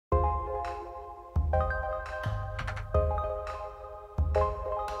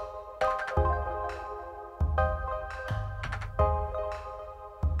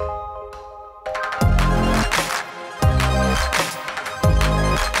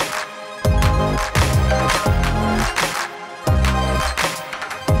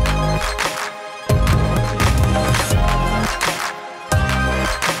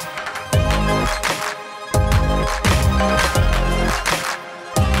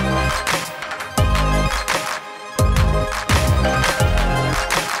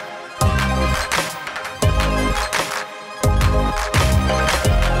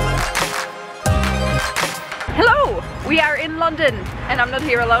And I'm not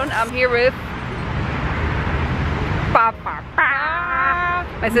here alone, I'm here with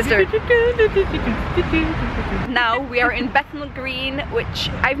my sister. Now we are in Bethnal Green, which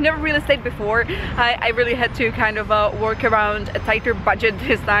I've never really stayed before. I really had to kind of work around a tighter budget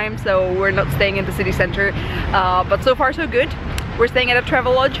this time, so we're not staying in the city center. But so far so good. We're staying at a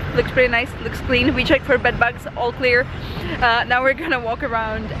travel lodge, looks pretty nice, looks clean. We checked for bed bugs, all clear. Now we're gonna walk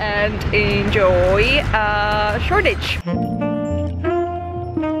around and enjoy Shoreditch.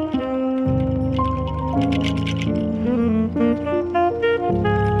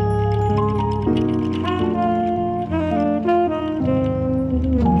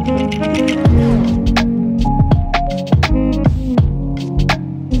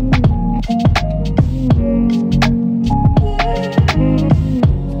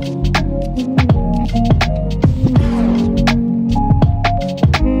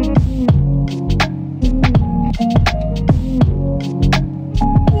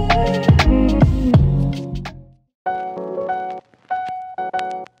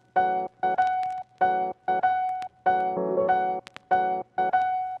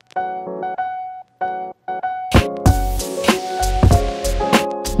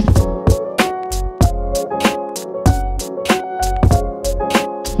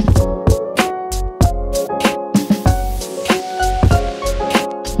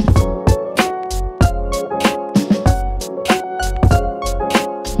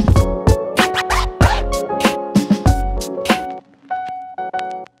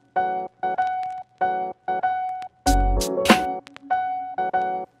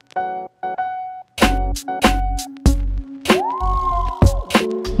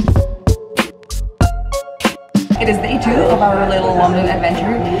 It is day 2 of our little London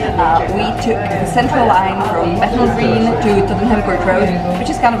adventure. We took the central line from Bethnal Green to Tottenham Court Road, which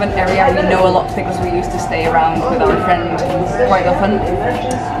is kind of an area we know a lot because we used to stay around with our friend quite often.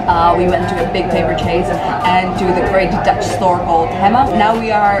 We went to a big paper chase and to the great Dutch store called Hemma. Now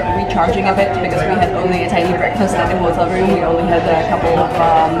we are recharging a bit because we had only a tiny breakfast at the hotel room. We only had a couple of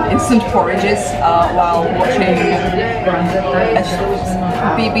instant porridges while watching a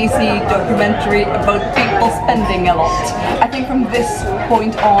BBC documentary about people spending a lot. I think from this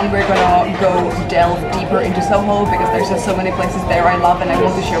point on we're gonna go delve deeper into Soho because there's just so many places there I love and I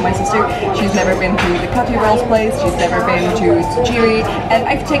want to show my sister. She's never been to the Cutty Rolls place, she's never been to Tajiri, and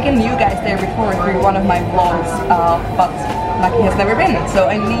I've taken you guys there before through one of my vlogs, but Maki has never been, so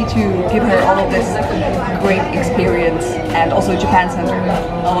I need to give her all of this great experience, and also Japan Center,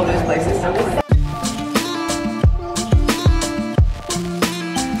 all of those places.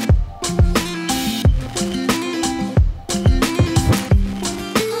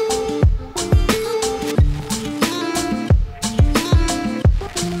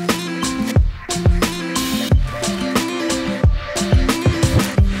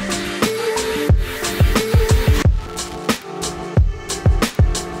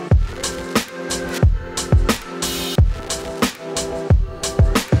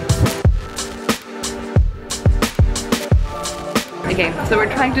 Okay, so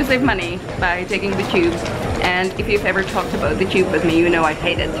we're trying to save money by taking the tube, and if you've ever talked about the tube with me, you know I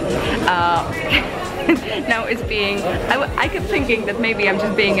hate it. Now it's being, I kept thinking that maybe I'm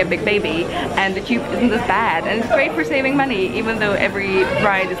just being a big baby and the tube isn't as bad, and it's great for saving money even though every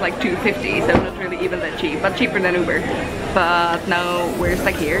ride is like $2.50, so not really even that cheap, but cheaper than Uber. But now we're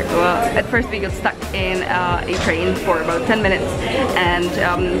stuck here. Well, at first we got stuck in a train for about 10 minutes, and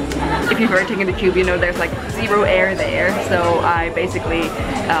if you've ever taken the tube you know there's like zero air there, so I basically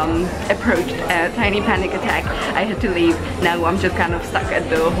approached a tiny panic attack. I had to leave. Now I'm just kind of stuck at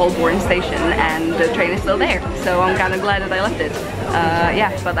the Holborn station and the train is still there, so I'm kind of glad that I left it.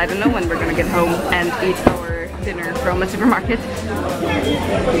 Yeah, but I don't know when we're gonna get home and eat our dinner from a supermarket.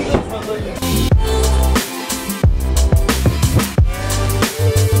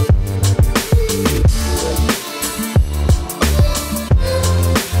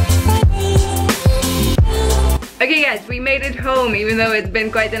 Okay guys, we made it home even though it's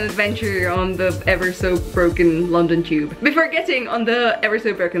been quite an adventure on the ever so broken London Tube. Before getting on the ever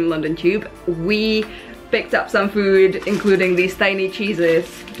so broken London Tube, we picked up some food, including these tiny cheeses,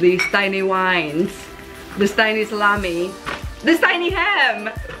 these tiny wines, this tiny salami, this tiny ham!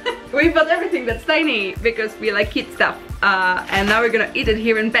 We bought everything that's tiny because we like kid stuff. And now we're gonna eat it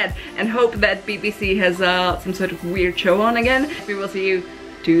here in bed and hope that BBC has some sort of weird show on again. We will see you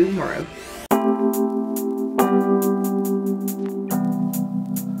tomorrow.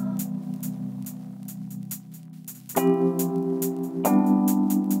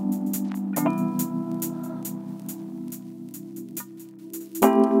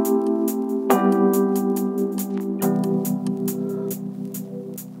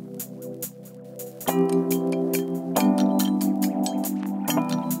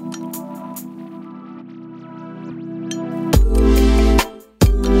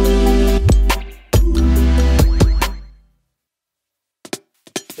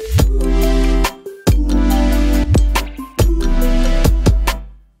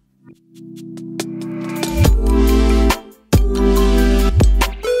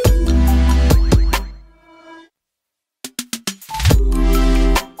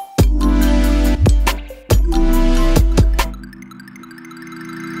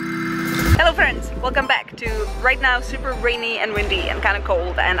 Welcome back to right now super rainy and windy and kind of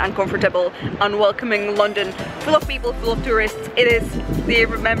cold and uncomfortable, unwelcoming London, full of people, full of tourists. It is the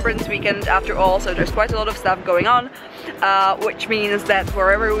Remembrance weekend after all, so there's quite a lot of stuff going on, which means that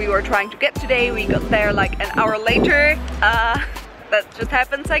wherever we were trying to get today, we got there like an hour later. That just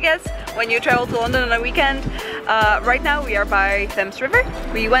happens, I guess, when you travel to London on a weekend. Right now we are by Thames River.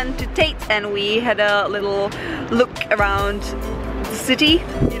 We went to Tate and we had a little look around the city,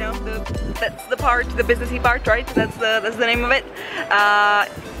 you know, that's the part, the businessy part, right? That's the name of it.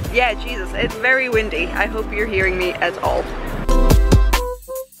 Yeah, Jesus, it's very windy. I hope you're hearing me at all.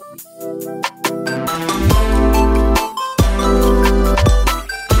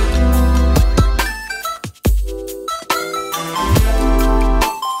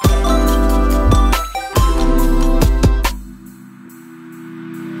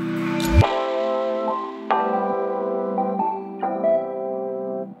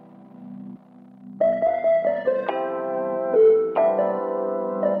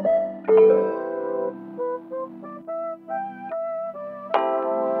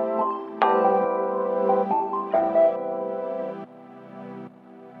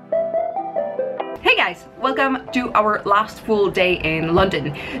 Hey guys, welcome to our last full day in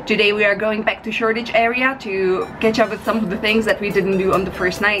London. Today we are going back to Shoreditch area to catch up with some of the things that we didn't do on the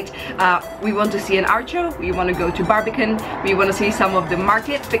first night. We want to see an art show, we want to go to Barbican, we want to see some of the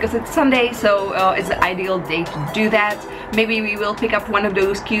markets because it's Sunday, so it's the ideal day to do that. Maybe we will pick up one of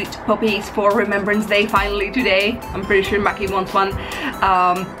those cute puppies for Remembrance Day finally today. I'm pretty sure Maki wants one,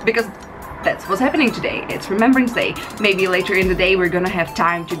 because that's what's happening today. It's Remembrance Day. Maybe later in the day we're gonna have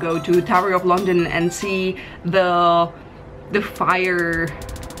time to go to Tower of London and see the fire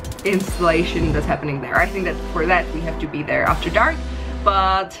installation that's happening there. I think that for that we have to be there after dark,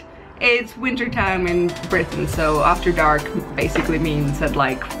 but it's winter time in Britain, so after dark basically means at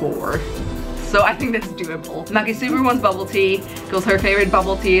like 4. So I think that's doable. Maki super wants bubble tea because her favorite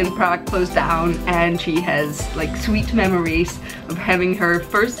bubble tea in Prague closed down and she has like sweet memories of having her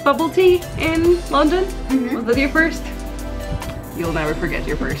first bubble tea in London. Was that your first? You'll never forget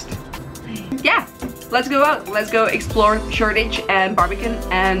your first. Yeah, let's go out. Let's go explore Shoreditch and Barbican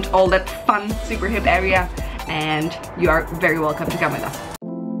and all that fun, super hip area, and you are very welcome to come with us.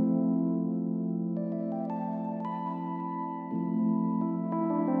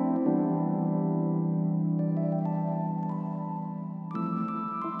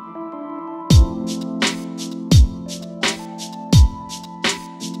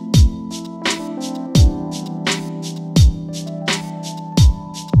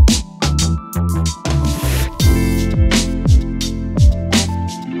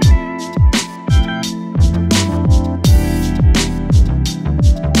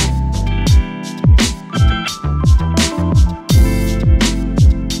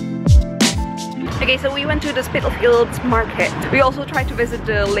 Okay, so we went to the Spitalfields market. We also tried to visit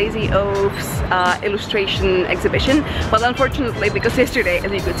the Lazy Oafs illustration exhibition, but unfortunately, because yesterday, as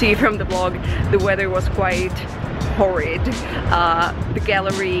you could see from the vlog, the weather was quite horrid. The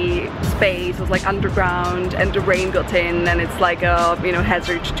gallery space was like underground and the rain got in and it's like a, you know,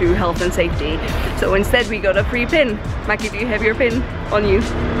 hazard to health and safety. So instead we got a free pin. Maki, do you have your pin on you?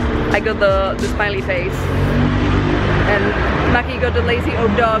 I got the smiley face. And Maki got the Lazy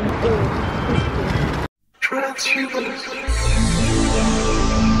Oaf dog. Ooh.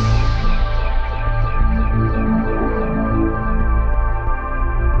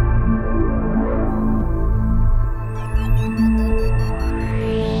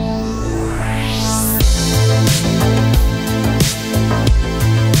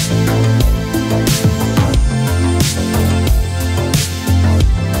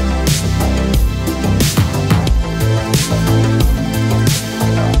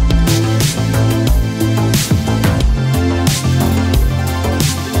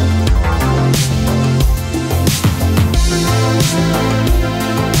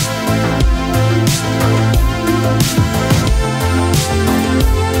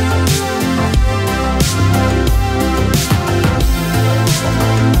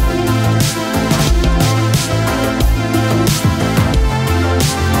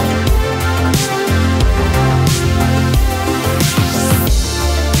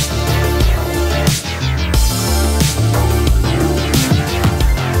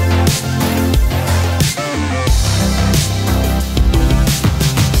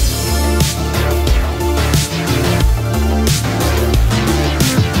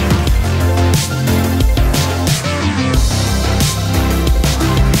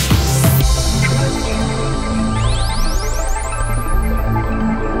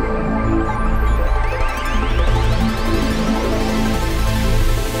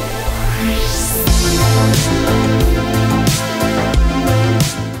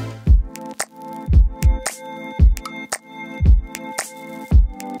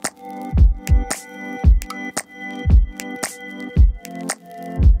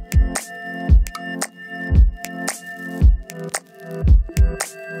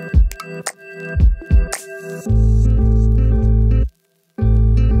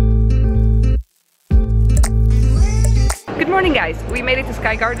 morning guys, we made it to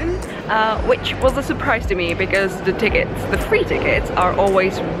Sky Garden, which was a surprise to me because the tickets, the free tickets, are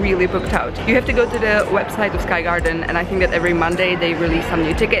always really booked out. You have to go to the website of Sky Garden, and I think that every Monday they release some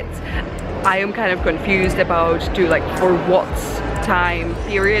new tickets. I am kind of confused about for what time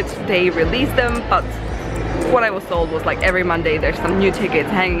period they release them, but what I was told was like every Monday there's some new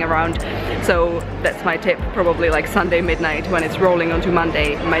tickets hanging around. So that's my tip, probably like Sunday midnight when it's rolling onto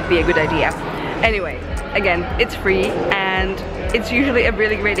Monday might be a good idea. Anyway, again, it's free and it's usually a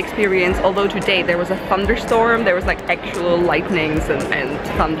really great experience, although today there was a thunderstorm, there was like actual lightnings and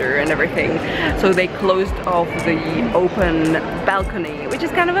thunder and everything. So they closed off the open balcony, which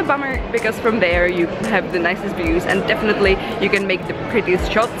is kind of a bummer because from there you have the nicest views and definitely you can make the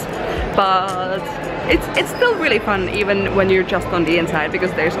prettiest shots. But it's still really fun even when you're just on the inside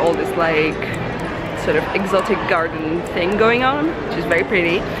because there's all this like sort of exotic garden thing going on, which is very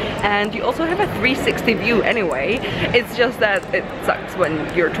pretty. And you also have a 360 view anyway. It's just that it sucks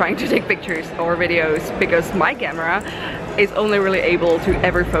when you're trying to take pictures or videos because my camera is only really able to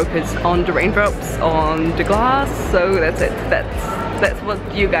ever focus on the raindrops on the glass. So that's it. That's what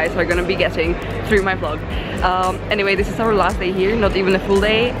you guys are gonna be getting through my vlog. Anyway, this is our last day here, not even a full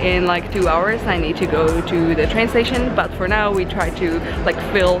day. In like 2 hours I need to go to the train station, but for now we try to like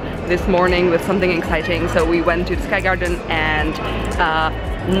fill this morning with something exciting. So we went to the Sky Garden, and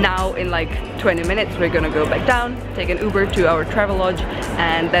now in like 20 minutes we're gonna go back down, take an Uber to our travel lodge,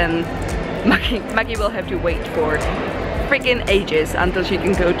 and then Maggie will have to wait for freaking ages until she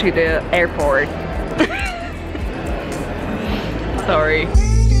can go to the airport. Sorry.